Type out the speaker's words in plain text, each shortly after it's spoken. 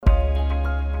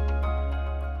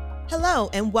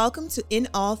Hello, and welcome to In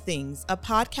All Things, a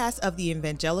podcast of the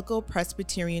Evangelical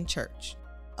Presbyterian Church,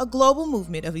 a global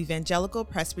movement of evangelical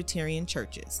Presbyterian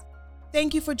churches.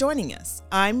 Thank you for joining us.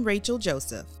 I'm Rachel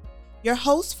Joseph. Your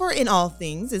host for In All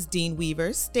Things is Dean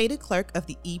Weavers, Stated Clerk of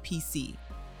the EPC.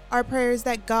 Our prayer is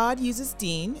that God uses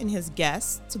Dean and his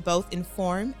guests to both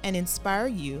inform and inspire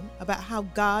you about how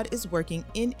God is working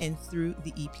in and through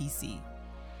the EPC.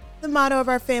 The motto of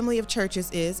our family of churches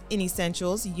is, in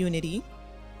essentials, unity;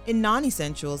 in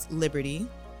non-essentials, liberty;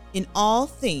 in all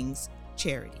things,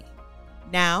 charity.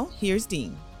 Now, here's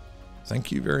Dean.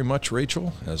 Thank you very much,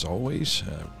 Rachel. As always,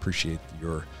 appreciate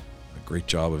your great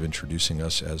job of introducing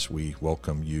us as we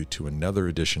welcome you to another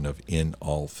edition of In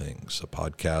All Things, a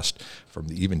podcast from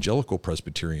the Evangelical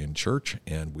Presbyterian Church,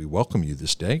 and we welcome you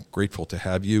this day. Grateful to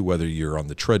have you, whether you're on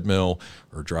the treadmill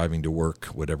or driving to work,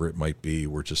 whatever it might be.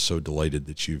 We're just so delighted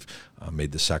that you've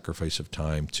made the sacrifice of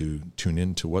time to tune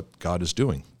in to what God is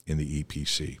doing in the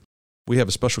EPC. We have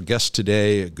a special guest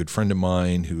today, a good friend of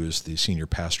mine who is the senior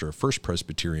pastor of First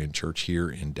Presbyterian Church here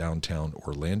in downtown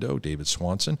Orlando, David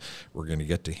Swanson. We're going to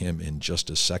get to him in just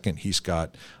a second. He's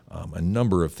got a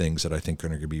number of things that I think are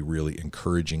going to be really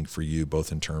encouraging for you,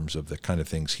 both in terms of the kind of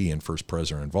things he and First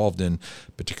Pres are involved in,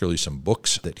 particularly some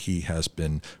books that he has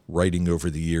been writing over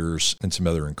the years, and some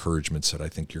other encouragements that I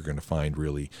think you're going to find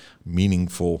really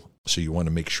meaningful. So you want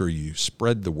to make sure you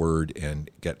spread the word and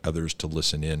get others to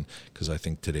listen in, because I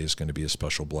think today is going to be a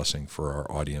special blessing for our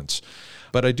audience.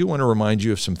 But I do want to remind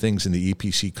you of some things in the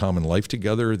EPC Common Life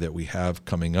Together that we have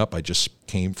coming up. I just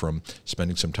came from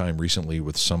spending some time recently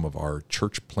with some of our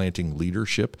church planting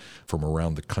leadership from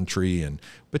around the country.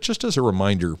 But just as a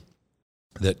reminder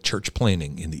that church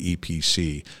planting in the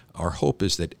EPC, our hope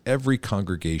is that every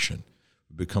congregation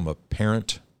will become a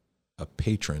parent, a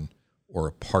patron, or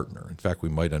a partner. In fact, we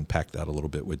might unpack that a little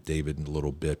bit with David in a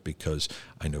little bit, because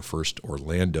I know First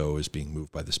Orlando is being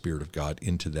moved by the Spirit of God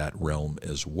into that realm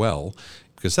as well,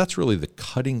 because that's really the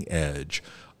cutting edge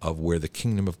of where the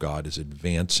kingdom of God is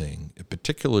advancing,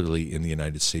 particularly in the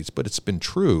United States, but it's been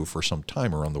true for some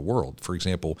time around the world. For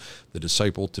example, the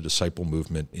disciple-to-disciple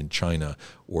movement in China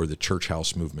or the church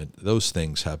house movement, those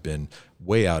things have been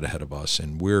way out ahead of us,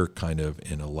 and we're kind of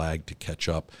in a lag to catch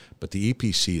up. But the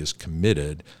EPC is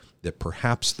committed that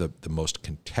perhaps the most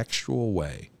contextual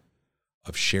way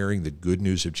of sharing the good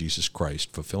news of Jesus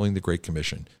Christ, fulfilling the Great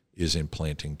Commission, is in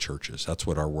planting churches. That's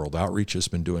what our World Outreach has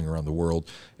been doing around the world,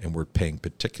 and we're paying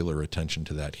particular attention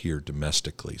to that here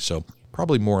domestically. So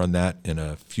probably more on that in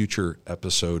a future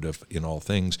episode of In All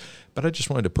Things, but I just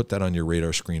wanted to put that on your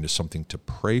radar screen as something to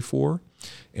pray for.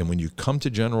 And when you come to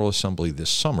General Assembly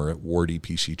this summer at Ward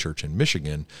EPC Church in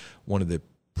Michigan, one of the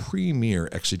premier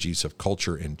exegetes of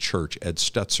culture and church, Ed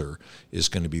Stetzer, is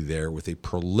going to be there with a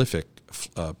prolific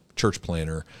church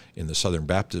planner in the Southern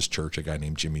Baptist Church, a guy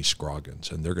named Jimmy Scroggins.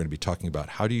 And they're going to be talking about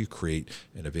how do you create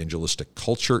an evangelistic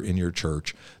culture in your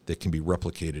church that can be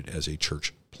replicated as a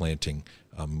church planting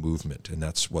movement. And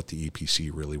that's what the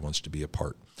EPC really wants to be a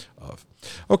part of.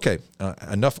 Okay,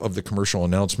 enough of the commercial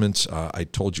announcements. I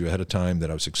told you ahead of time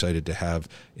that I was excited to have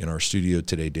in our studio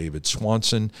today David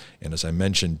Swanson. And as I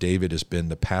mentioned, David has been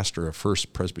the pastor of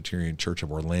First Presbyterian Church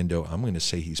of Orlando. I'm going to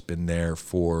say he's been there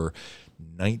for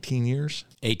 19 years?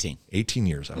 18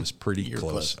 years. I was pretty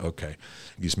close. Okay.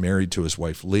 He's married to his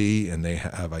wife, Lee, and they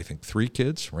have, I think, 3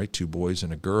 kids, right? 2 boys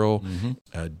and a girl.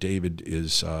 Mm-hmm. David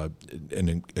is a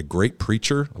great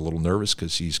preacher, a little nervous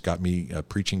because he's got me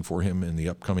preaching for him in the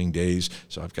upcoming days,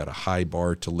 so I've got a high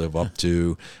bar to live up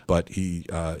to. But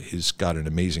he's got an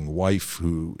amazing wife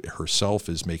who herself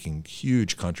is making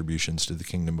huge contributions to the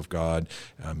kingdom of God.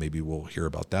 Maybe we'll hear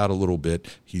about that a little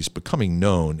bit. He's becoming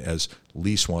known as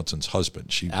Lee Swanson's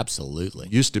husband. She absolutely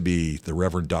used to be the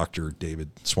Reverend Dr.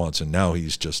 David Swanson. Now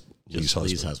he's just Lee's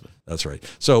husband. Lee's husband. That's right.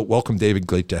 So welcome, David.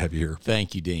 Great to have you here.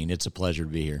 Thank you, Dean. It's a pleasure to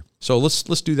be here. So let's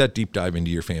do that deep dive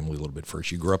into your family a little bit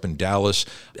first. You grew up in Dallas.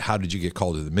 How did you get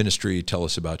called to the ministry? Tell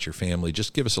us about your family.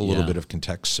 Just give us a little bit of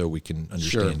context so we can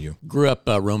understand you. Grew up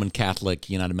Roman Catholic,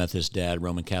 United Methodist dad,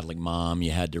 Roman Catholic mom.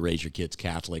 You had to raise your kids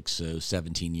Catholic, so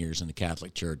 17 years in the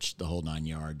Catholic Church, the whole 9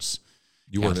 yards.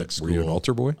 Were you an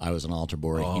altar boy? I was an altar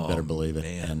boy. You better believe it.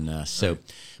 Man. And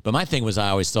but my thing was, I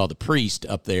always saw the priest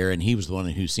up there, and he was the one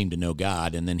who seemed to know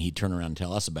God, and then he'd turn around and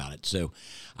tell us about it. So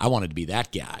I wanted to be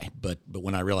that guy. But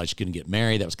when I realized you couldn't get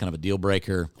married, that was kind of a deal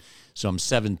breaker. So I'm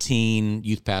 17,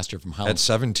 youth pastor from Highland. At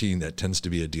 17, that tends to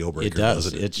be a deal breaker. It does.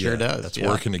 Doesn't it? It sure does. That's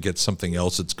working against something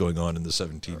else that's going on in the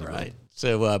 17-year-old. Right.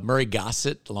 So Murray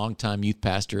Gossett, a longtime youth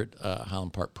pastor at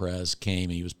Highland Park Pres, came,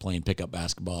 and he was playing pickup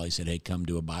basketball. He said, hey, come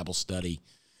do a Bible study.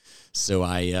 So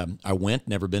I went,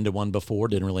 never been to one before,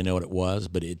 didn't really know what it was,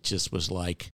 but it just was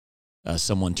like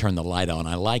someone turn the light on.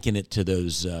 I liken it to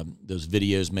those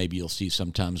videos maybe you'll see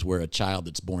sometimes where a child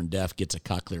that's born deaf gets a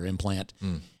cochlear implant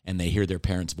and they hear their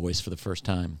parent's voice for the first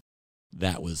time.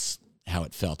 That was how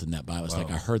it felt in that Bible. It's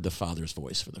like I heard the Father's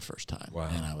voice for the first time. Wow.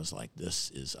 And I was like,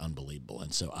 this is unbelievable.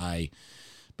 And so I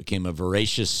became a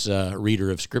voracious reader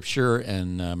of Scripture,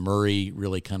 and Murray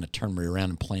really kind of turned me around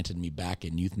and planted me back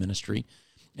in youth ministry.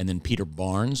 And then Peter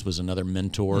Barnes was another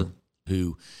mentor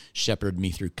who shepherded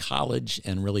me through college,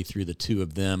 and really through the two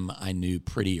of them, I knew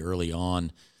pretty early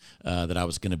on that I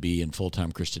was going to be in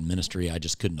full-time Christian ministry. I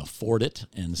just couldn't afford it,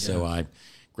 and so I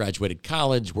graduated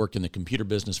college, worked in the computer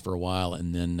business for a while,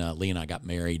 and then Lee and I got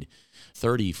married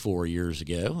 34 years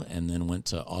ago, and then went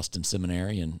to Austin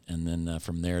Seminary, and then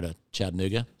from there to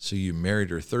Chattanooga. So you married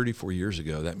her 34 years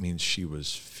ago. That means she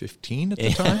was 15 at the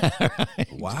time?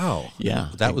 Right. Wow. Yeah.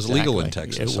 That was legal in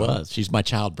Texas. It was. She's my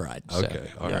child bride.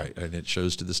 Okay. All right. And it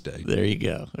shows to this day. There you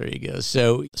go.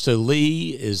 So Lee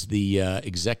is the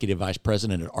executive vice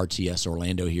president at RTS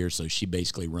Orlando here, so she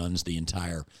basically runs the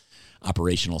entire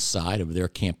operational side of their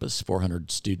campus,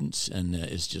 400 students, and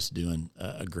is just doing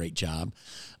a great job.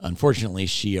 Unfortunately,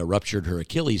 she ruptured her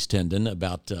Achilles tendon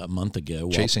about a month ago.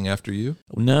 Chasing after you?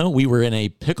 No, we were in a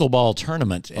pickleball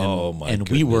tournament, and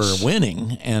we were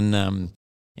winning, and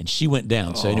she went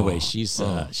down. So anyway, she's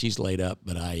laid up,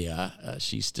 but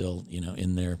she's still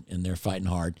in there fighting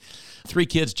hard. 3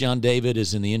 kids. John David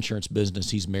is in the insurance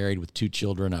business. He's married with 2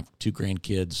 children. I have 2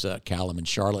 grandkids, Callum and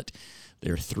Charlotte.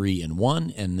 They're 3 and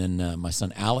 1. And then my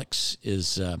son Alex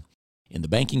is in the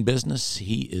banking business.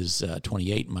 He is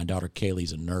 28. My daughter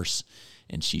Kaylee's a nurse,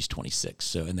 and she's 26.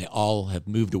 So, and they all have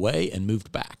moved away and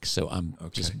moved back. So I'm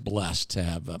just blessed to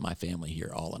have my family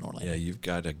here, all in Orlando. Yeah, you've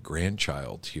got a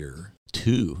grandchild here.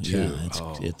 2. Yeah,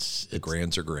 the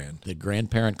grands are grand. The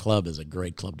grandparent club is a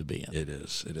great club to be in. It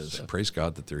is. So. Praise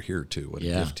God that they're here too. What a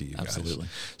gift to you guys. Absolutely.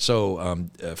 So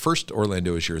First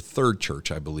Orlando is your 3rd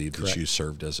church, I believe, Correct. that you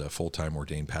served as a full-time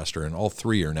ordained pastor, and all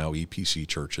 3 are now EPC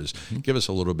churches. Give us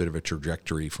a little bit of a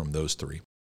trajectory from those 3.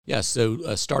 Yeah,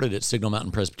 so started at Signal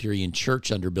Mountain Presbyterian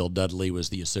Church under Bill Dudley, was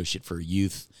the associate for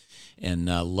youth, and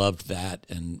loved that.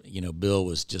 And, Bill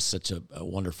was just such a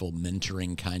wonderful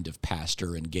mentoring kind of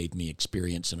pastor and gave me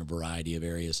experience in a variety of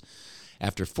areas.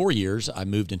 After 4 years, I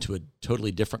moved into a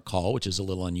totally different call, which is a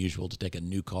little unusual to take a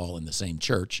new call in the same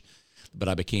church, but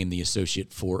I became the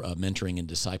associate for mentoring and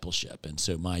discipleship. And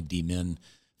so my DMin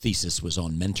thesis was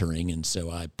on mentoring, and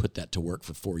so I put that to work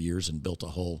for 4 years and built a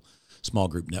whole small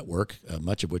group network,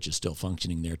 much of which is still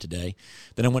functioning there today.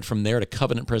 Then I went from there to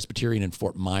Covenant Presbyterian in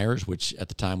Fort Myers, which at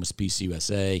the time was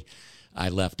PCUSA. I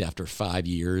left after 5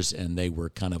 years, and they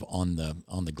were kind of on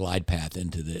the glide path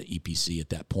into the EPC at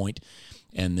that point.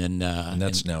 And then and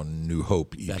that's now New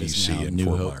Hope EPC in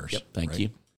Fort Myers. Yep, thank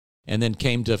you. And then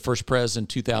came to First Pres in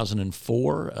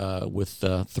 2004 with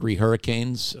 3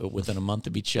 hurricanes within a month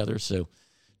of each other. So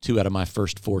 2 out of my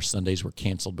first 4 Sundays were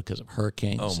canceled because of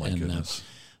hurricanes. Oh my goodness.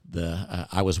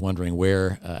 I was wondering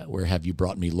where have you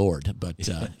brought me, Lord? But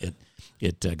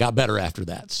it got better after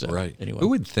that. So anyway, who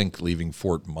would think leaving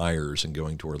Fort Myers and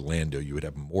going to Orlando you would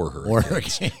have more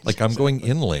hurricanes? Like I'm going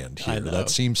inland here. That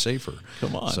seems safer.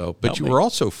 Come on. So, but you were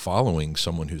also following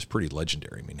someone who's pretty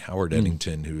legendary. I mean, Howard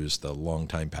Eddington, who is the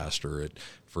longtime pastor at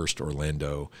First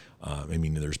Orlando.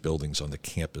 There's buildings on the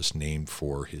campus named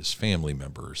for his family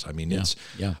members. I mean,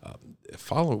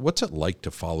 what's it like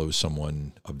to follow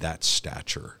someone of that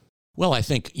stature? Well, I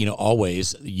think,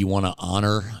 always you want to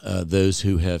honor those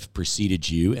who have preceded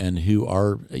you and who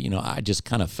are, I just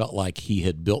kind of felt like he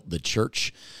had built the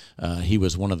church. He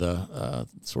was one of the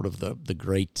sort of the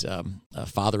great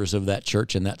fathers of that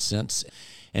church in that sense.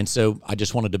 And so I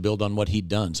just wanted to build on what he'd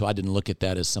done. So I didn't look at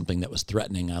that as something that was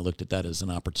threatening. I looked at that as an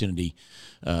opportunity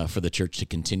for the church to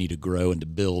continue to grow and to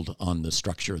build on the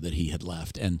structure that he had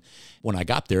left. And when I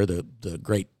got there, the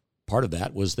great part of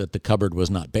that was that the cupboard was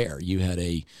not bare. You had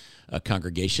a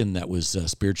congregation that was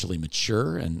spiritually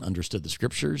mature and understood the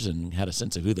scriptures and had a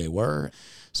sense of who they were.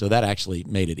 So that actually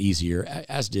made it easier,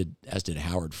 as did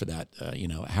Howard for that.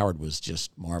 Howard was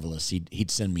just marvelous.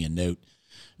 He'd send me a note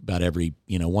about every,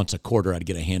 once a quarter. I'd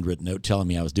get a handwritten note telling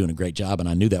me I was doing a great job, and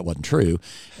I knew that wasn't true.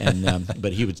 And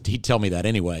but he'd tell me that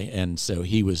anyway. And so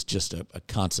he was just a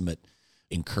consummate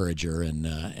encourager,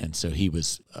 and so he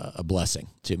was a blessing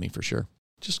to me for sure.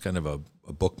 Just kind of a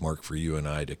bookmark for you and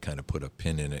I to kind of put a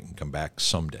pin in it and come back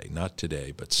someday, not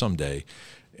today, but someday,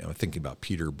 thinking about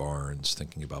Peter Barnes,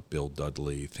 thinking about Bill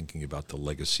Dudley, thinking about the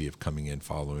legacy of coming in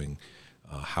following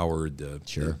Howard, the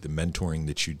mentoring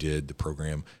that you did, the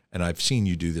program. And I've seen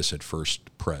you do this at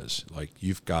First Pres. Like,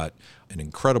 you've got an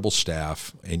incredible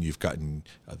staff, and you've gotten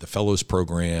the Fellows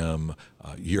program.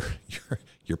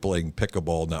 You're you're playing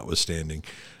pickleball notwithstanding.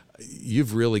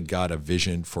 You've really got a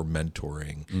vision for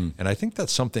mentoring. And I think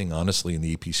that's something, honestly, in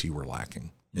the EPC we're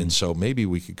lacking. And so maybe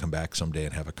we could come back someday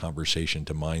and have a conversation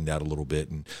to mine that a little bit,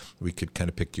 and we could kind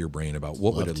of pick your brain about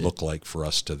what would it look like for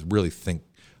us to really think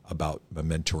about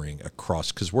mentoring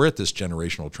across, because we're at this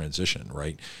generational transition,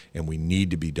 right? And we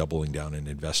need to be doubling down and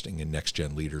investing in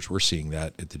next-gen leaders. We're seeing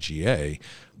that at the GA.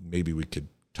 Maybe we could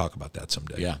talk about that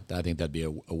someday. Yeah, I think that'd be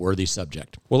a worthy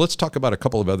subject. Well, let's talk about a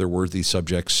couple of other worthy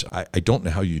subjects. I don't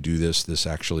know how you do this. This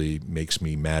actually makes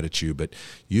me mad at you, but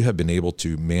you have been able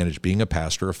to manage being a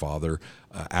pastor, a father,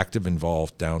 active,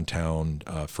 involved downtown.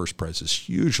 First Pres is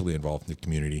hugely involved in the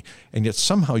community, and yet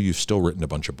somehow you've still written a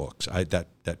bunch of books.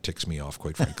 That ticks me off,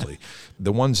 quite frankly.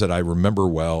 The ones that I remember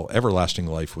well, Everlasting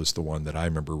Life was the one that I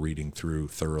remember reading through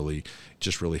thoroughly,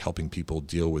 just really helping people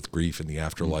deal with grief in the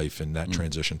afterlife and that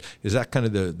transition. Is that kind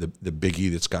of the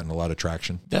biggie that's gotten a lot of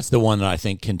traction? That's the one that I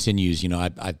think continues.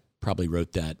 I probably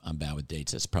wrote that, I'm bad with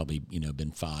dates, that's probably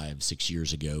been 5-6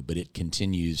 years ago, but it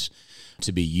continues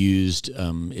to be used.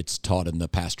 It's taught in the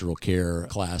pastoral care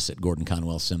class at Gordon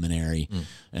Conwell Seminary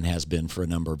and has been for a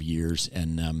number of years.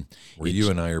 And where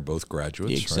you and I are both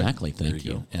graduates, exactly, right? Thank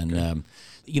you. And okay.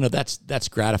 That's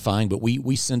gratifying, but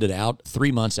we send it out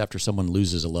 3 months after someone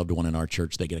loses a loved one in our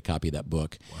church. They get a copy of that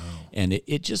book. Wow. And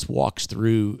it just walks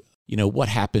through what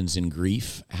happens in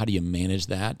grief, how do you manage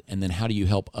that, and then how do you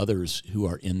help others who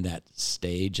are in that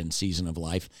stage and season of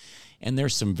life. And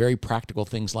there's some very practical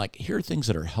things, like here are things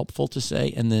that are helpful to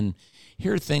say, and then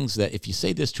here are things that if you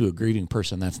say this to a grieving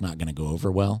person, that's not going to go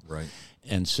over well. Right.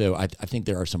 And so I think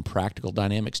there are some practical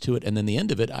dynamics to it. And then the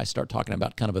end of it, I start talking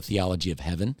about kind of a theology of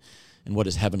heaven, and what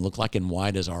does heaven look like, and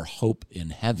why does our hope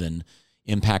in heaven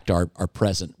impact our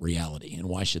present reality, and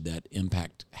why should that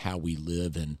impact how we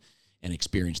live and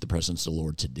experience the presence of the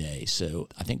Lord today. So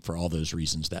I think for all those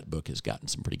reasons, that book has gotten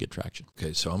some pretty good traction.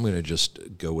 Okay, so I'm going to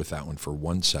just go with that one for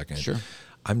 1 second. Sure.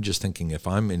 I'm just thinking, if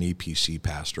I'm an EPC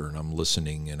pastor and I'm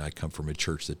listening and I come from a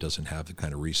church that doesn't have the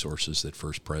kind of resources that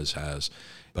First Pres has,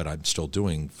 but I'm still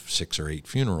doing 6 or 8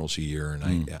 funerals a year, and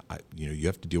I you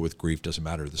have to deal with grief, doesn't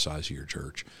matter the size of your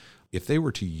church. If they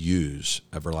were to use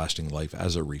Everlasting Life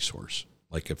as a resource,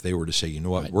 like if they were to say, you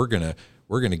know what, right,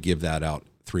 we're gonna give that out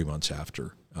 3 months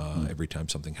after every time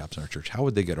something happens in our church, how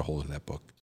would they get a hold of that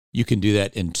book? You can do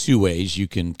that in 2 ways. You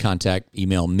can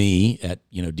email me at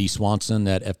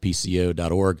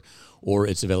dswanson@fpco.org, or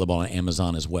it's available on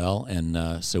Amazon as well.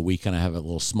 And so we kind of have a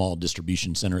little small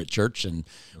distribution center at church, and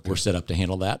we're set up to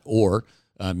handle that. Or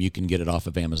you can get it off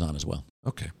of Amazon as well.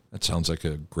 Okay, that sounds like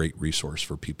a great resource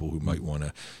for people who might want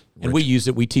to. And we use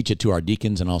it. We teach it to our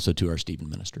deacons and also to our Stephen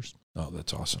ministers. Oh,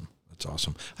 that's awesome. That's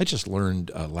awesome. I just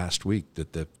learned last week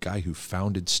that the guy who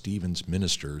founded Stephen's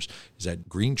Ministers is at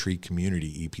Green Tree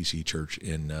Community EPC Church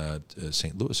in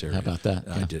St. Louis area. How about that?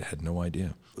 I had no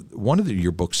idea. One of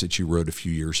your books that you wrote a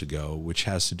few years ago, which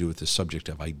has to do with the subject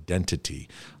of identity,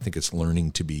 I think it's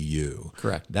Learning to Be You.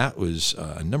 Correct. That was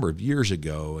a number of years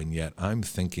ago, and yet I'm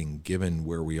thinking, given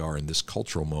where we are in this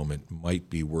cultural moment, might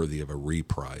be worthy of a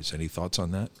reprise. Any thoughts on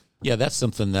that? Yeah, that's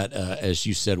something that, as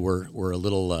you said, we're a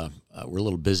little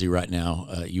busy right now.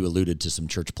 You alluded to some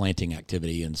church planting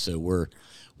activity, and so we're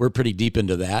pretty deep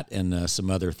into that, and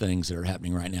some other things that are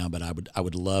happening right now. But I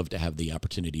would love to have the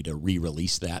opportunity to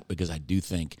re-release that, because I do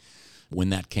think when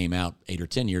that came out 8 or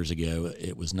 10 years ago,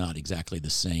 it was not exactly the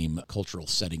same cultural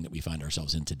setting that we find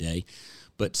ourselves in today,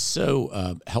 but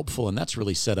so helpful, and that's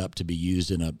really set up to be used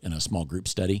in a small group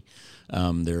study.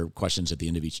 There are questions at the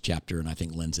end of each chapter, and I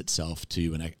think lends itself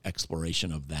to an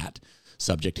exploration of that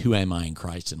subject. Who am I in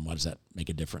Christ, and why does that make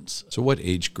a difference? So what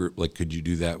age group, could you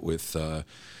do that with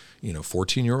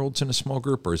 14-year-olds in a small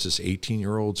group, or is this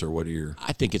 18-year-olds, or what are your?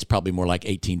 I think it's probably more like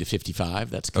 18 to 55.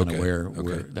 That's kind of where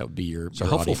that would be your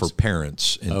helpful audience. For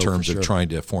parents in terms of trying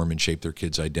to form and shape their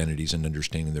kids' identities and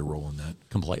understanding their role in that.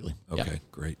 Completely. Okay, yeah.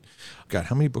 Great. God,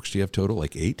 how many books do you have total?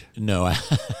 8? No.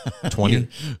 20?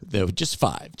 No, just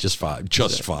 5. Just 5.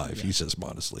 Just 5, yeah. He says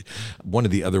modestly. One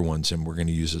of the other ones, and we're going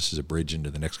to use this as a bridge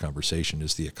into the next conversation,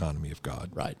 is The Economy of God.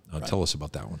 Right. Tell us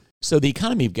about that one. So The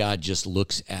Economy of God just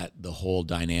looks at the whole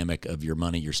dynamic of your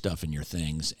money, your stuff, and your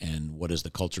things, and what does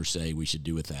the culture say we should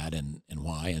do with that, and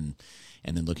why, and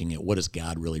then looking at what does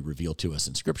God really reveal to us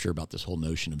in Scripture about this whole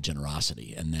notion of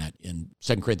generosity. And that in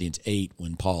 2 Corinthians 8,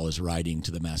 when Paul is writing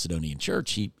to the Macedonian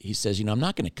church, he says, I'm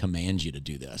not going to command you to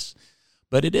do this,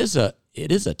 but it is a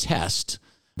test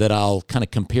that I'll kind of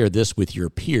compare this with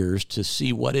your peers to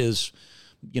see what is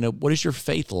your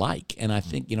faith like. And I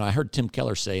think, I heard Tim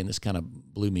Keller say, and this kind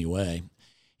of blew me away,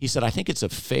 he said, I think it's a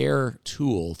fair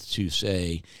tool to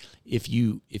say, if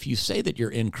you say that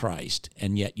you're in Christ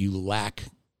and yet you lack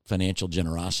financial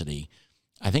generosity,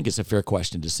 I think it's a fair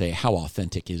question to say, how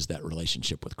authentic is that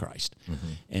relationship with Christ? Mm-hmm.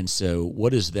 And so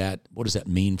what does that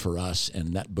mean for us?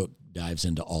 And that book dives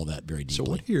into all that very deeply.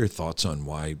 So what are your thoughts on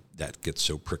why that gets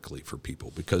so prickly for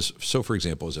people? Because, so for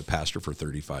example, as a pastor for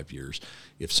 35 years,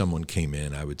 if someone came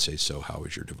in, I would say, so how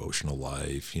is your devotional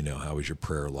life? How is your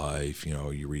prayer life?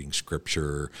 Are you reading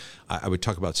scripture? I would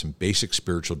talk about some basic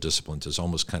spiritual disciplines as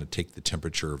almost kind of take the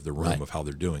temperature of the room right. of how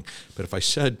they're doing. But if I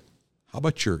said, how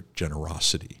about your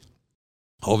generosity?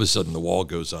 All of a sudden the wall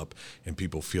goes up and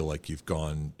people feel like you've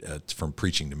gone from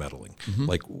preaching to meddling. Mm-hmm.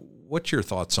 Like, what's your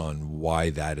thoughts on why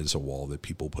that is a wall that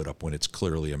people put up when it's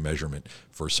clearly a measurement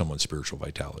for someone's spiritual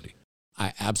vitality?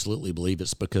 I absolutely believe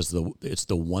it's because it's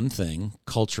the one thing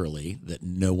culturally that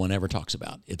no one ever talks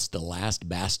about. It's the last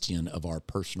bastion of our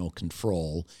personal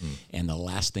control and the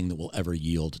last thing that will ever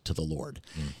yield to the Lord.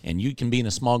 And you can be in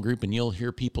a small group and you'll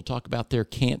hear people talk about their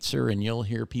cancer and you'll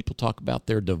hear people talk about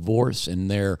their divorce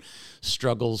and their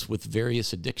struggles with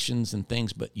various addictions and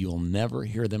things, but you'll never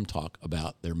hear them talk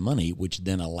about their money, which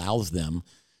then allows them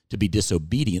to be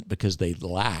disobedient because they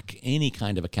lack any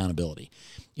kind of accountability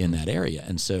in that area.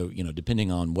 And so,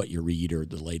 depending on what you read or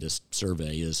the latest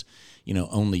survey is,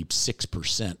 only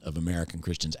 6% of American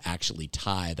Christians actually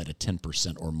tithe at a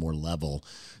 10% or more level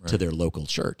to their local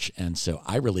church. And so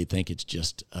I really think it's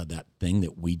just that thing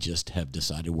that we just have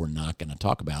decided we're not going to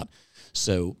talk about.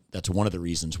 So that's one of the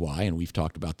reasons why, and we've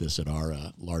talked about this at our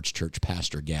large church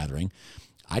pastor gathering.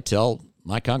 I tell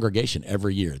my congregation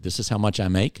every year, this is how much I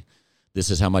make. This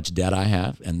is how much debt I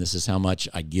have, and this is how much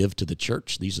I give to the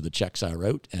church. These are the checks I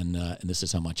wrote, and this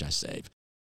is how much I save.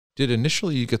 Did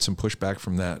initially you get some pushback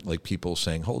from that, like people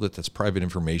saying, hold it, that's private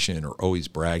information, or always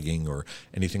bragging, or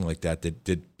anything like that?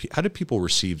 How did people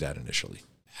receive that initially?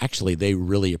 Actually, they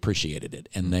really appreciated it,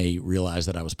 and they realized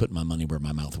that I was putting my money where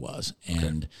my mouth was.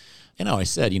 And I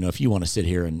said, if you want to sit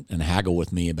here and haggle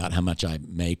with me about how much I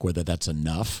make, whether that's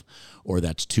enough or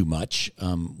that's too much,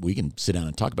 we can sit down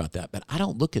and talk about that. But I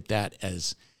don't look at that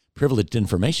as privileged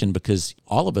information because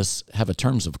all of us have a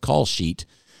terms of call sheet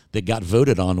that got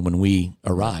voted on when we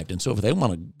arrived. And so if they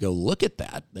want to go look at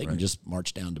that, they can just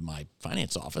march down to my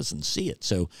finance office and see it.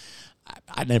 So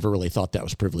I never really thought that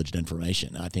was privileged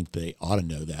information. I think they ought to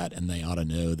know that, and they ought to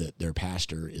know that their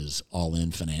pastor is all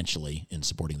in financially in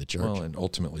supporting the church. Well, and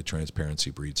ultimately transparency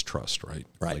breeds trust, right?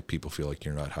 Right. Like people feel like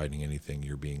you're not hiding anything,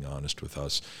 you're being honest with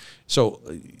us. So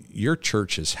your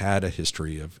church has had a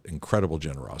history of incredible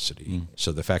generosity.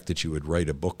 So the fact that you would write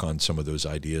a book on some of those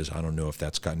ideas, I don't know if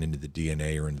that's gotten into the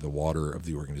DNA or into the water of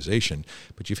the organization,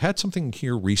 but you've had something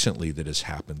here recently that has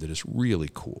happened that is really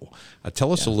cool.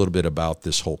 Tell us a little bit about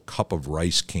this whole Cup of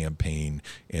Rice campaign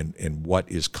and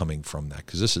what is coming from that,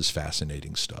 because this is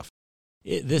fascinating stuff.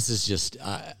 This is just,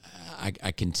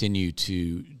 I continue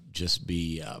to just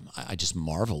be, I just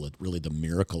marvel at really the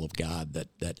miracle of God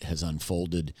that has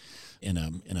unfolded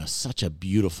in such a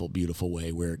beautiful, beautiful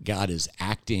way where God is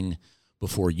acting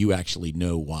before you actually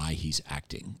know why he's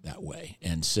acting that way.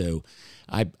 And so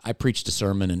I preached a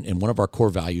sermon, and one of our core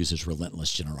values is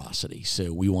relentless generosity.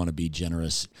 So we want to be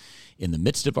generous in the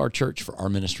midst of our church for our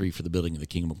ministry, for the building of the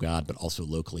kingdom of God, but also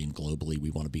locally and globally,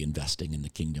 we want to be investing in the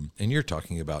kingdom. And you're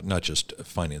talking about not just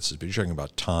finances, but you're talking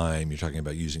about time, you're talking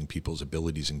about using people's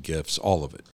abilities and gifts, all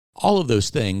of it. All of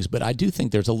those things, but I do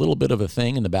think there's a little bit of a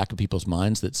thing in the back of people's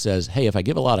minds that says, hey, if I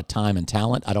give a lot of time and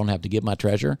talent, I don't have to give my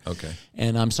treasure. Okay.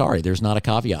 And I'm sorry, there's not a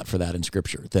caveat for that in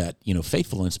Scripture, that,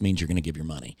 faithfulness means you're going to give your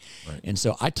money. Right. And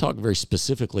so I talk very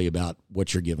specifically about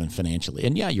what you're given financially.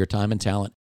 And yeah, your time and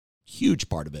talent, huge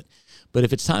part of it. But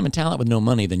if it's time and talent with no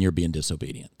money, then you're being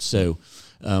disobedient. So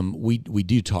we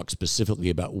do talk specifically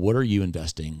about what are you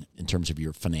investing in terms of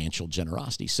your financial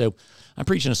generosity. So I'm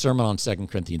preaching a sermon on 2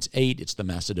 Corinthians 8. It's the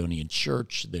Macedonian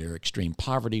church. Their extreme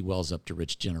poverty wells up to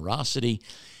rich generosity.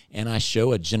 And I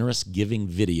show a generous giving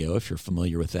video. If you're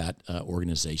familiar with that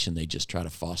organization, they just try to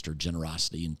foster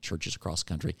generosity in churches across the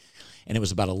country. And it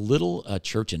was about a little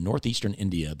church in northeastern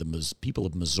India, the people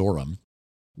of Mizoram.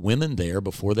 Women there,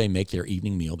 before they make their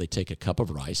evening meal, they take a cup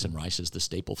of rice, and rice is the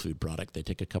staple food product. They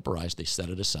take a cup of rice, they set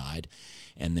it aside,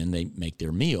 and then they make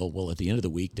their meal. Well, at the end of the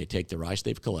week, they take the rice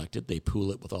they've collected, they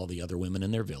pool it with all the other women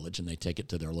in their village, and they take it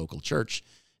to their local church,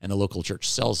 and the local church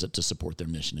sells it to support their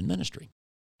mission and ministry.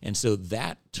 And so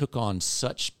that took on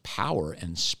such power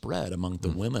and spread among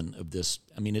the women of this.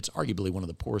 I mean, it's arguably one of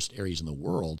the poorest areas in the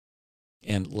world.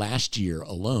 And last year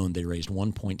alone, they raised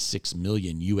 $1.6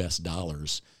 million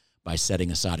by setting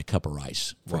aside a cup of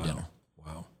rice for dinner.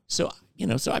 Wow. So,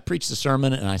 so I preached the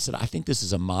sermon, and I said, I think this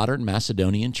is a modern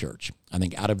Macedonian church. I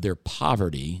think out of their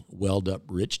poverty welled up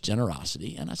rich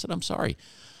generosity. And I said, I'm sorry,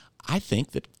 I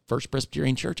think that First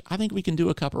Presbyterian Church, I think we can do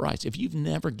a cup of rice. If you've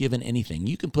never given anything,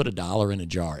 you can put $1 in a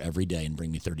jar every day and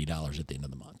bring me $30 at the end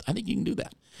of the month. I think you can do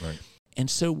that. Right. And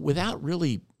so without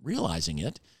really realizing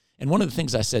it, and one of the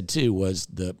things I said too was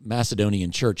the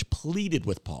Macedonian church pleaded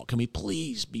with Paul, can we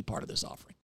please be part of this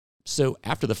offering? So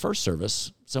after the first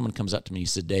service, someone comes up to me and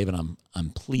said, David, I'm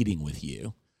pleading with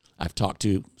you. I've talked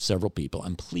to several people.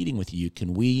 I'm pleading with you.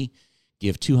 Can we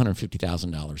give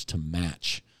 $250,000 to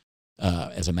match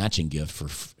as a matching gift for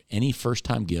any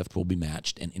first-time gift will be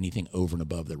matched, and anything over and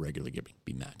above the regular giving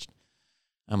be matched?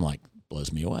 I'm like,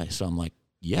 blows me away. So I'm like,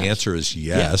 yes. The answer is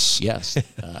yes. Yes.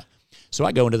 So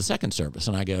I go into the second service,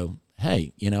 and I go,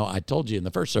 hey, I told you in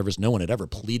the first service no one had ever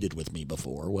pleaded with me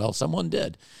before. Well, someone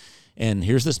did. And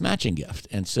here's this matching gift.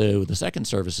 And so the second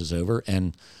service is over,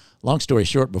 and long story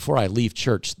short, before I leave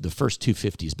church, the first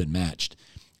 $250 has been matched,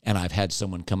 and I've had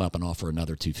someone come up and offer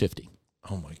another $250.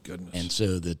 Oh my goodness! And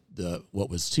so the what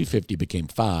was $250 became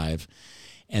 $5,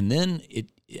 and then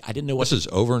I didn't know what. This is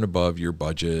over and above your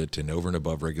budget and over and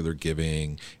above regular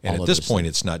giving, and at this point,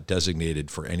 it's not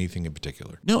designated for anything in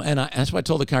particular. No, and that's why I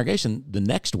told the congregation the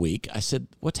next week. I said,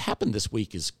 "What's happened this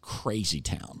week is crazy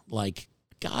town. Like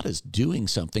God is doing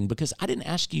something because I didn't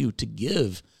ask you to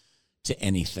give to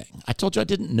anything. I told you I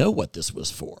didn't know what this was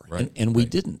for, right, and we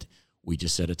didn't. We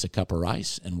just said it's a cup of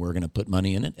rice, and we're going to put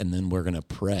money in it, and then we're going to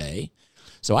pray."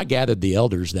 So I gathered the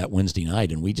elders that Wednesday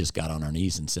night, and we just got on our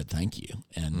knees and said thank you,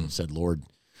 and said, Lord,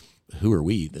 who are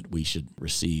we that we should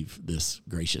receive this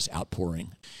gracious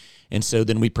outpouring? And so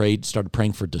then we started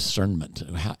praying for discernment.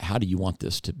 How do you want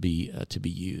this to be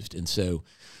used? And so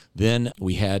then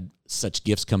we had such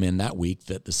gifts come in that week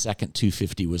that the second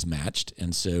 $250 was matched,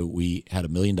 and so we had $1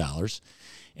 million.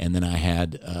 And then I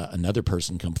had another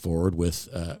person come forward with,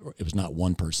 it was not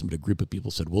one person, but a group of people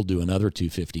said, we'll do another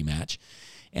 $250 match.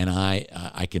 And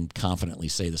I can confidently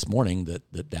say this morning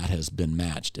that has been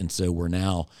matched. And so we're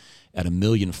now at $1.5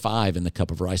 million in the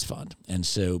Cup of Rice Fund. And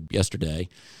so yesterday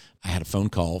I had a phone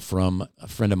call from a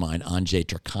friend of mine, Andrzej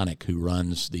Turkonik, who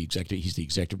runs he's the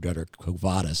executive director of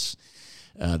Covadis,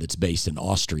 that's based in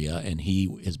Austria, and he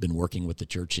has been working with the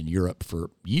church in Europe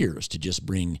for years to just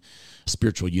bring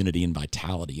spiritual unity and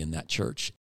vitality in that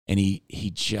church. And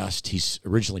he's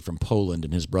originally from Poland,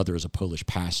 and his brother is a Polish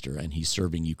pastor, and he's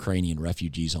serving Ukrainian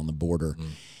refugees on the border.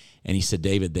 And he said,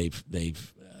 David,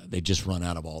 they've just run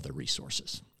out of all their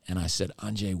resources. And I said,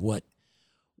 Andrzej, what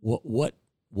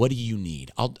do you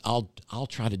need? I'll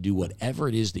try to do whatever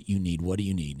it is that you need. What do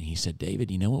you need? And he said, David,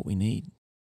 you know what we need?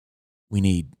 We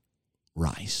need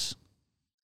rice.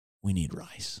 We need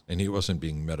rice. And he wasn't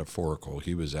being metaphorical.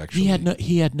 He was actually...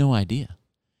 He had no idea.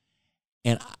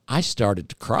 And I started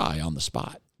to cry on the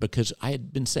spot because I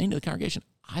had been saying to the congregation,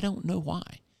 I don't know why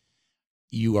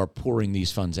you are pouring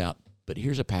these funds out, but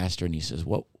here's a pastor, and he says,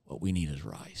 what we need is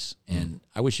rice. And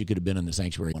I wish you could have been in the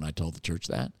sanctuary when I told the church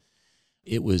that.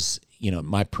 It was,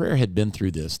 my prayer had been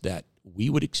through this, that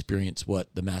we would experience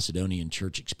what the Macedonian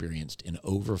church experienced in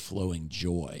overflowing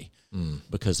joy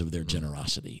because of their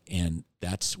generosity. And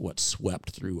that's what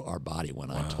swept through our body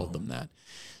when I told them that.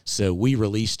 So we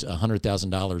released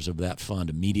 $100,000 of that fund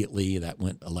immediately. That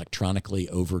went electronically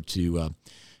over to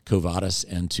Covadis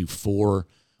and to 4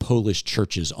 Polish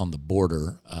churches on the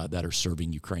border that are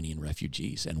serving Ukrainian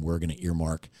refugees. And we're going to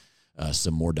earmark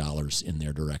some more dollars in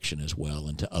their direction as well,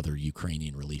 and to other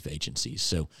Ukrainian relief agencies.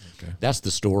 So that's the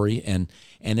story, and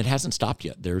it hasn't stopped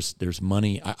yet. There's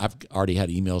money. I've already had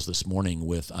emails this morning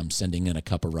with I'm sending in a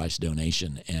cup of rice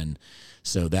donation, and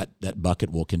so that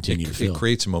bucket will continue to fill. It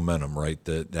creates momentum, right?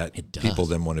 That it does. People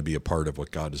then want to be a part of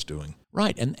what God is doing.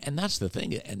 Right, and that's the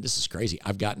thing, and this is crazy.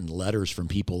 I've gotten letters from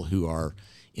people who are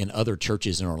in other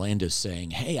churches in Orlando saying,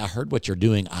 hey, I heard what you're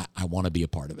doing. I want to be a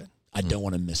part of it. I don't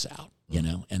want to miss out.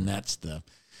 And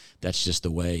that's just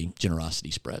the way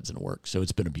generosity spreads and works. So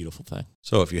it's been a beautiful thing.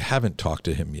 So if you haven't talked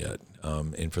to him yet,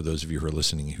 and for those of you who are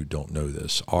listening who don't know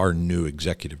this, our new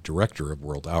executive director of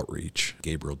World Outreach,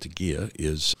 Gabriel DeGia,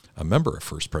 is a member of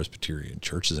First Presbyterian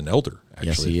Church, is an elder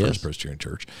actually at First Presbyterian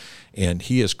Church, and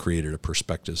he has created a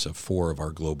prospectus of 4 of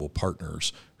our global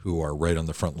partners who are right on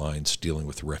the front lines dealing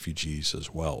with refugees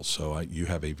as well. So you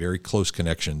have a very close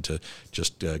connection to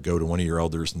just go to one of your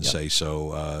elders and say,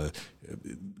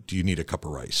 do you need a cup of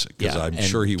rice? Because I'm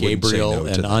sure he wouldn't say no to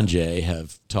that. Gabriel and Andrzej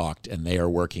have talked, and they are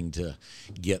working to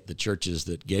get the churches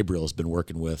that Gabriel has been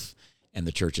working with and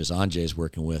the churches Andrzej is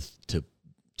working with to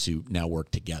now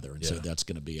work together. And so that's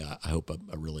going to be, I hope, a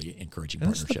really encouraging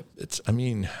partnership.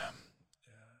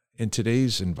 In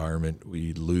today's environment,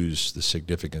 we lose the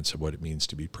significance of what it means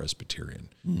to be Presbyterian.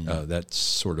 That's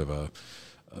sort of a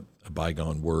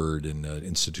bygone word and an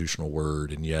institutional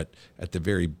word, and yet at the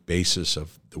very basis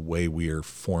of the way we are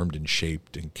formed and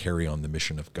shaped and carry on the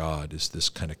mission of God is this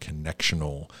kind of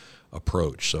connectional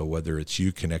approach. So whether it's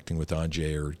you connecting with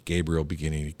Anjay or Gabriel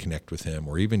beginning to connect with him,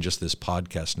 or even just this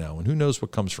podcast now, and who knows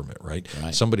what comes from it, right?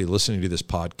 Somebody listening to this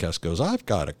podcast goes, I've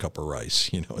got a cup of rice,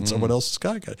 and someone else has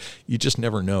got it. You just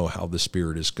never know how the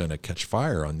Spirit is going to catch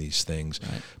fire on these things.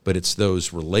 Right. But it's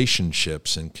those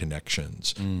relationships and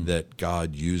connections that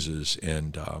God uses.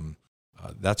 And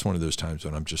that's one of those times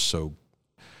when I'm just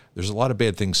there's a lot of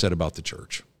bad things said about the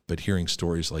church. But hearing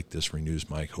stories like this renews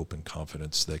my hope and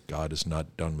confidence that God is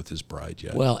not done with his bride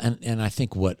yet. Well, and I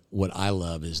think what I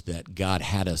love is that God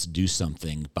had us do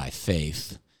something by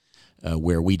faith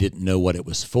where we didn't know what it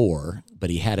was for, but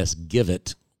he had us give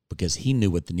it because he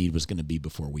knew what the need was going to be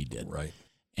before we did. Right.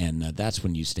 And that's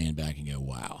when you stand back and go,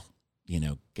 wow,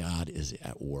 God is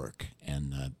at work.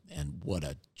 And what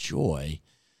a joy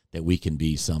that we can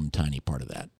be some tiny part of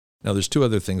that. Now, there's two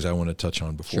other things I want to touch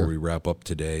on before we wrap up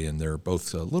today, and they're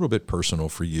both a little bit personal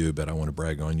for you, but I want to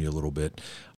brag on you a little bit.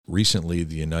 Recently,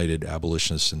 the United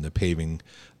Abolitionists and the Paving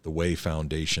the Way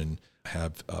Foundation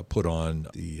have put on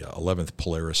the 11th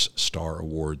Polaris Star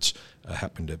Awards,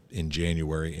 happened in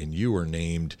January, and you were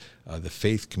named the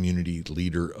Faith Community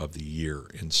Leader of the Year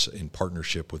in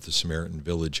partnership with the Samaritan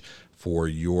Village for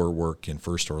your work and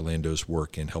First Orlando's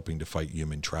work in helping to fight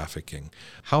human trafficking.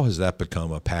 How has that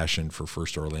become a passion for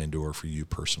First Orlando or for you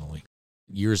personally?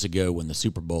 Years ago, when the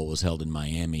Super Bowl was held in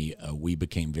Miami, we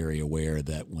became very aware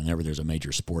that whenever there's a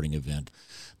major sporting event,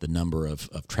 the number of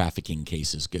trafficking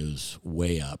cases goes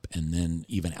way up. And then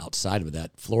even outside of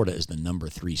that, Florida is the number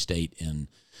 3 state in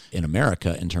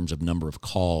America in terms of number of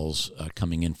calls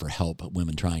coming in for help,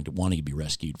 women wanting to be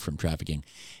rescued from trafficking.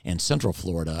 And Central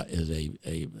Florida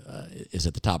is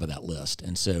at the top of that list.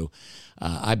 And so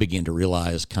I began to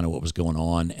realize kind of what was going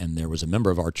on. And there was a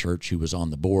member of our church who was on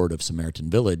the board of Samaritan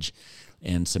Village.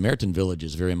 And Samaritan Village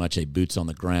is very much a boots on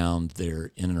the ground.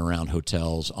 They're in and around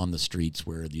hotels, on the streets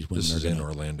where these women This is in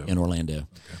Orlando. In Orlando.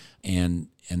 Okay. And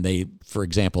they, for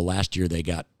example, last year they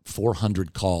got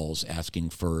 400 calls asking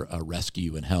for a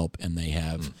rescue and help, and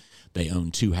they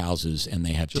own 2 houses and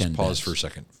they have 10 beds. Just pause for a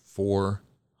second.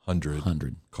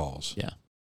 400 calls. Yeah.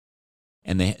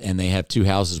 And they have 2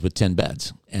 houses with 10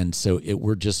 beds. And so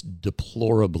we're just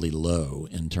deplorably low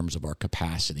in terms of our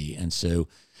capacity. And so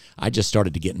I just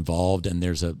started to get involved, and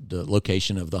the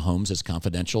location of the homes is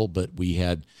confidential, but we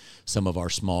had some of our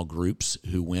small groups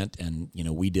who went, and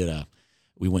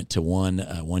we went to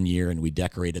one year and we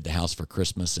decorated the house for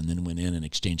Christmas, and then went in and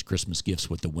exchanged Christmas gifts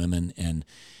with the women. And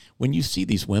when you see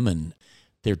these women,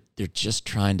 they're just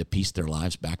trying to piece their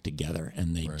lives back together,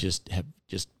 and they just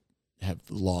have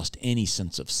lost any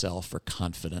sense of self or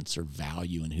confidence or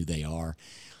value in who they are.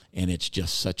 And it's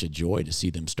just such a joy to see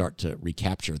them start to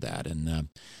recapture that. And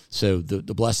so the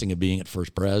blessing of being at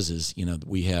First Pres is,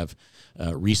 we have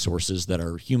resources that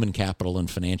are human capital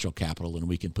and financial capital, and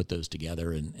we can put those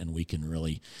together, and we can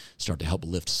really start to help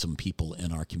lift some people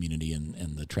in our community.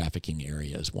 And the trafficking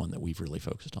area is one that we've really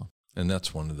focused on. And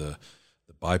that's one of the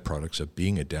byproducts of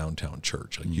being a downtown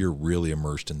church. Like you're really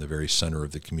immersed in the very center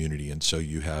of the community, and so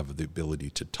you have the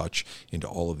ability to touch into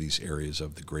all of these areas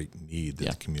of the great need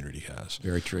that the community has.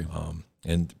 Very true.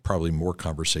 And probably more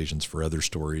conversations for other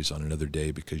stories on another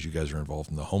day, because you guys are involved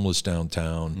in the homeless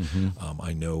downtown. Mm-hmm.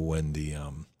 I know when the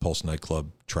Pulse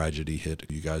nightclub tragedy hit,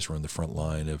 you guys were on the front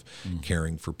line of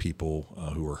caring for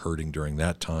people who were hurting during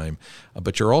that time.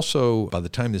 But you're also, by the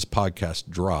time this podcast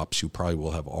drops, you probably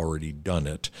will have already done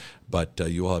it, but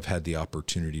you will have had the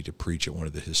opportunity to preach at one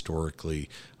of the historically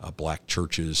black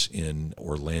churches in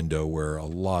Orlando, where a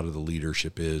lot of the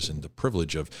leadership is, and the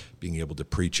privilege of being able to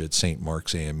preach at St.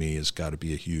 Mark's AME has got to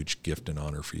be a huge gift and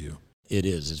honor for you. It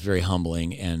is. It's very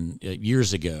humbling. And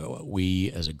years ago,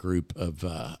 we as a group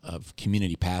of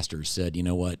community pastors said, you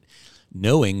know what,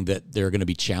 knowing that there are going to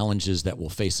be challenges that will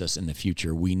face us in the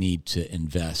future, we need to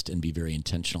invest and be very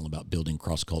intentional about building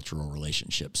cross-cultural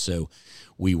relationships. So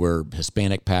we were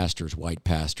Hispanic pastors, white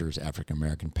pastors,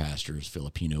 African-American pastors,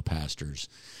 Filipino pastors,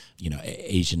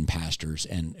 Asian pastors,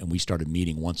 and we started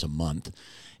meeting once a month.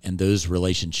 And those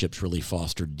relationships really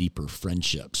fostered deeper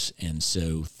friendships. And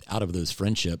so out of those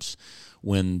friendships,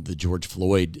 when the George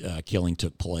Floyd killing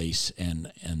took place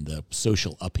and the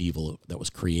social upheaval that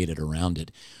was created around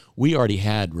it, we already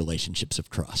had relationships of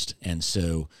trust. And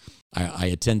so I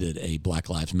attended a Black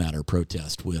Lives Matter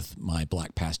protest with my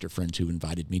black pastor friends who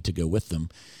invited me to go with them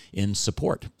in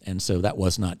support. And so that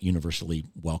was not universally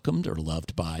welcomed or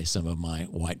loved by some of my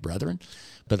white brethren,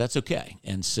 but that's okay.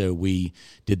 And so we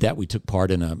did that. We took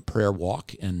part in a prayer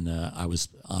walk, and I was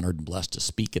honored and blessed to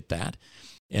speak at that.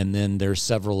 And then there's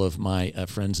several of my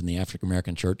friends in the African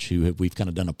American church we've kind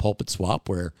of done a pulpit swap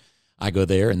where I go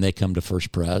there and they come to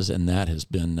First Pres, and that has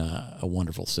been a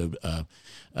wonderful. So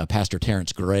Pastor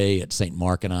Terrence Gray at St.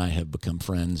 Mark and I have become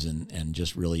friends and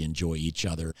just really enjoy each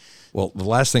other. Well, the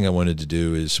last thing I wanted to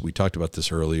do is, we talked about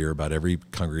this earlier, about every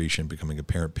congregation becoming a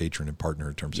parent, patron, and partner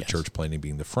in terms of church planting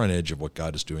being the front edge of what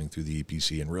God is doing through the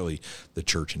EPC and really the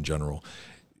church in general.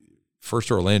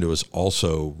 First Orlando is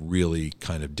also really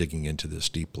kind of digging into this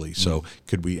deeply. So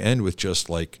could we end with just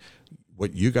like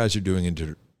what you guys are doing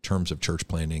into terms of church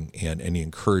planting and any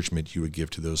encouragement you would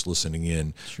give to those listening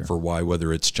in for why,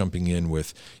 whether it's jumping in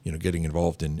with, getting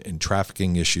involved in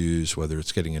trafficking issues, whether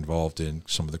it's getting involved in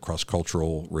some of the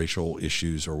cross-cultural racial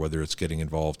issues, or whether it's getting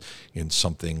involved in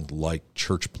something like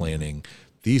church planting.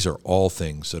 These are all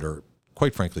things that are,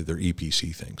 quite frankly, they're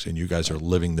EPC things, and you guys are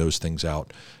living those things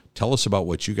out. Tell us about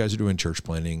what you guys are doing in church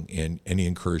planting and any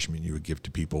encouragement you would give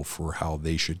to people for how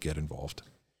they should get involved.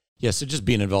 Yeah, so just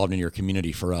being involved in your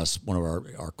community, for us, one of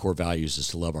our core values is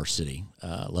to love our city,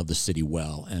 love the city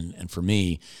well. And for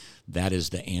me, that is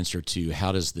the answer to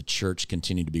how does the church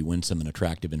continue to be winsome and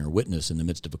attractive in her witness in the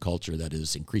midst of a culture that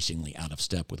is increasingly out of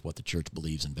step with what the church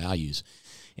believes and values.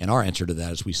 And our answer to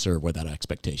that is we serve without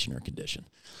expectation or condition,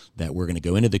 that we're going to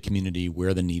go into the community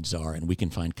where the needs are, and we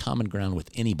can find common ground with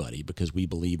anybody because we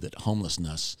believe that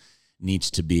homelessness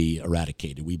needs to be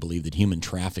eradicated. We believe that human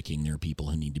trafficking, there are people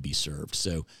who need to be served.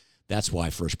 So that's why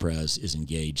First Pres is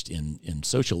engaged in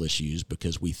social issues,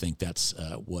 because we think that's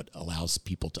what allows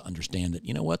people to understand that,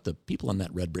 the people in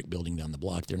that red brick building down the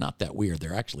block, they're not that weird.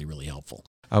 They're actually really helpful.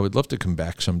 I would love to come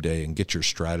back someday and get your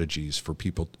strategies for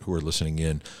people who are listening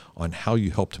in on how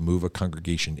you help to move a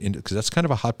congregation into, because that's kind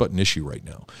of a hot button issue right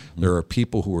now. Mm-hmm. There are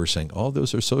people who are saying, oh,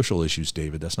 those are social issues,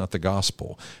 David. That's not the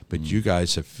gospel. But you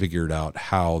guys have figured out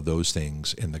how those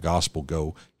things in the gospel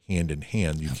go hand in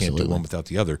hand. You can't do one without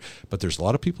the other. But there's a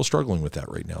lot of people struggling with that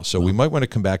right now. So we might want to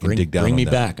come back and dig down on that. Bring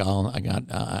me back.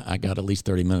 I got at least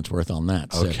 30 minutes worth on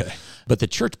that. So. Okay. But the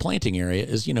church planting area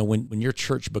is, when your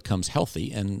church becomes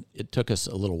healthy, and it took us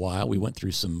a little while. We went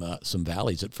through some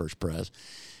valleys at First Pres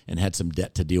and had some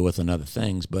debt to deal with and other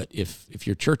things. But if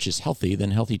your church is healthy,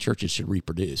 then healthy churches should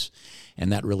reproduce. And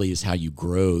that really is how you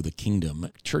grow the kingdom.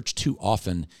 Church too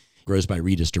often grows by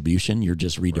redistribution. You're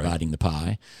just redividing the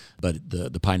pie, but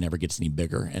the pie never gets any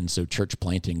bigger. And so church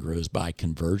planting grows by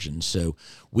conversion. So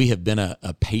we have been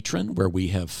a patron where we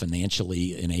have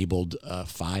financially enabled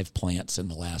 5 plants in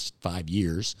the last 5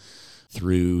 years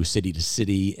through City to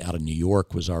City out of New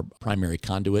York was our primary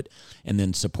conduit, and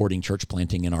then supporting church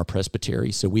planting in our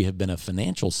presbytery. So we have been a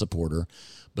financial supporter,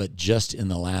 but just in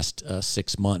the last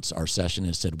 6 months, our session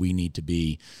has said we need to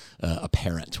be a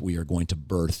parent. We are going to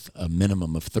birth a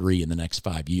minimum of 3 in the next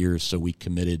 5 years. So we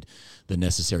committed the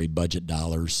necessary budget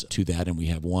dollars to that, and we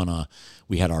have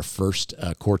we had our first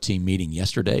core team meeting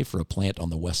yesterday for a plant on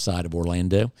the west side of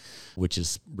Orlando, which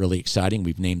is really exciting.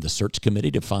 We've named the search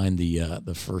committee to find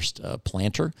the first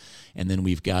planter, and then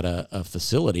we've got a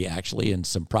facility actually and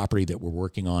some property that we're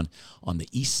working on the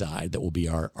east side that will be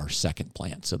our second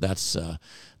plant. So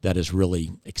that is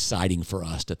really exciting for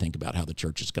us to think about how the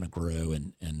church is going to grow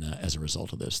and as a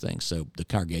result of those things. So the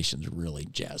congregation's really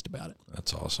jazzed about it.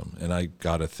 That's awesome. And I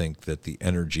got to think that the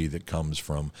energy that comes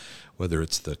from whether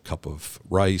it's the cup of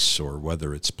rice or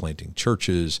whether it's planting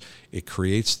churches, it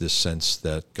creates this sense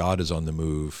that God is on the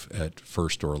move at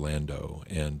First Orlando,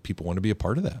 and people want to be a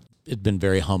part of that. It's been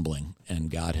very humbling, and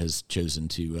God has chosen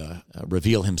to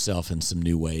reveal himself in some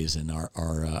new ways, and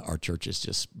our church is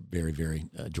just very, very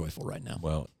joyful right now.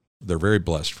 Well, they're very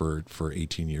blessed for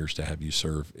 18 years to have you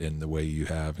serve in the way you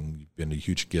have, and you've been a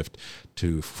huge gift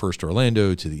to First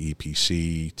Orlando, to the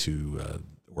EPC, to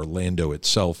Orlando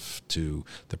itself, to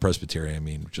the Presbyterian. I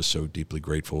mean, just so deeply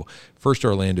grateful. First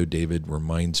Orlando, David,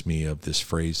 reminds me of this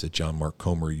phrase that John Mark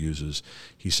Comer uses.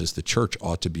 He says, the church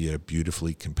ought to be a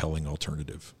beautifully compelling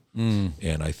alternative.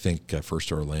 And I think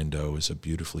First Orlando is a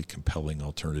beautifully compelling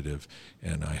alternative,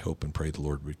 and I hope and pray the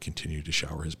Lord would continue to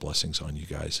shower his blessings on you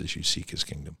guys as you seek his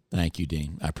kingdom. Thank you,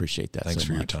 Dean. I appreciate that. Thanks so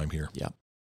for much. your time here. Yeah.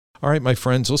 All right, my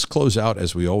friends, let's close out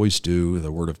as we always do.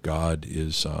 The Word of God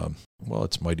is,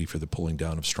 it's mighty for the pulling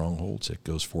down of strongholds. It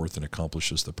goes forth and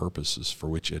accomplishes the purposes for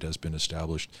which it has been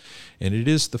established. And it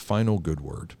is the final good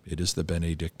word. It is the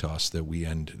Benedictus that we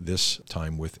end this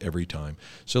time with every time.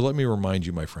 So let me remind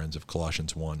you, my friends, of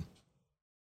Colossians 1.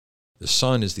 The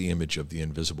Son is the image of the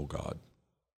invisible God,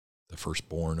 the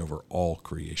firstborn over all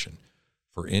creation.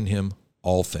 For in him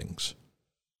all things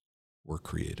were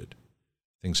created,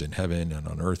 things in heaven and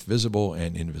on earth, visible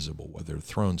and invisible, whether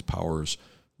thrones, powers,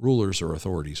 rulers, or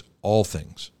authorities. All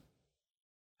things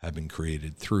have been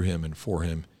created through him and for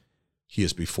him. He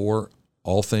is before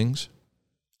all things,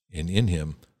 and in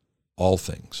him all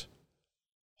things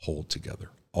hold together.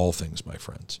 All things, my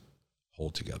friends,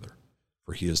 hold together,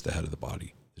 for he is the head of the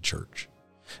body, the church.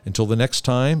 Until the next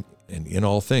time, and in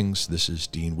all things, this is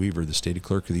Dean Weaver, the Stated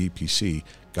Clerk of the EPC.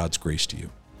 God's grace to you.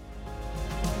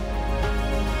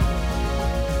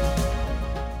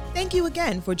 Thank you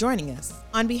again for joining us.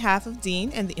 On behalf of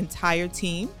Dean and the entire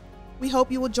team, we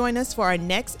hope you will join us for our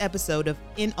next episode of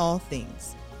In All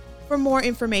Things. For more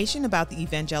information about the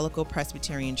Evangelical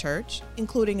Presbyterian Church,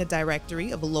 including a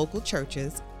directory of local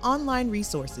churches, online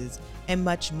resources, and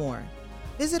much more,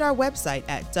 visit our website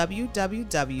at www.epc.org.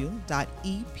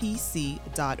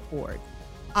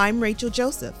 I'm Rachel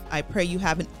Joseph. I pray you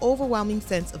have an overwhelming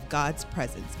sense of God's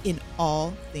presence in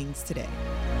all things today.